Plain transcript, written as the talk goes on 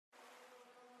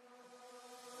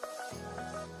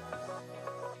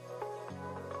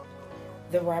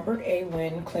The Robert A.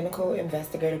 Winn Clinical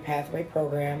Investigator Pathway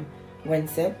Program, Winn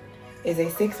CIPP, is a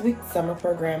 6-week summer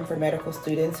program for medical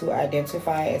students who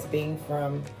identify as being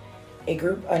from a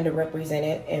group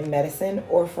underrepresented in medicine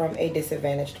or from a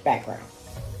disadvantaged background.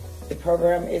 The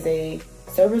program is a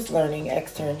service learning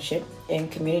externship in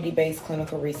community-based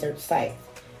clinical research sites,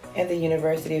 and the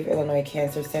University of Illinois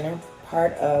Cancer Center,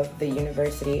 part of the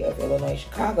University of Illinois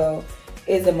Chicago,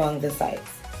 is among the sites.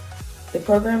 The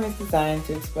program is designed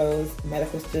to expose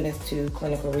medical students to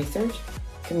clinical research,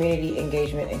 community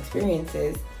engagement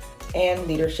experiences, and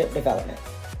leadership development.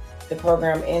 The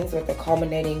program ends with a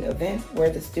culminating event where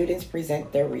the students present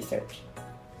their research.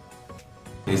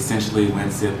 Essentially, Winn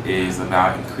CIPP is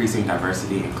about increasing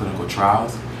diversity in clinical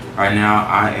trials. Right now,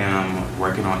 I am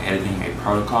working on editing a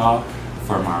protocol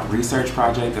for my research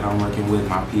project that I'm working with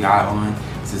my PI on.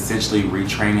 It's essentially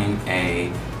retraining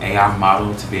an AI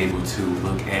model to be able to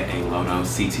look at a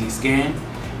low-dose CT scan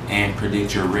and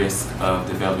predict your risk of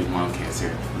developing lung cancer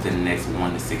within the next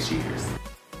 1 to 6 years.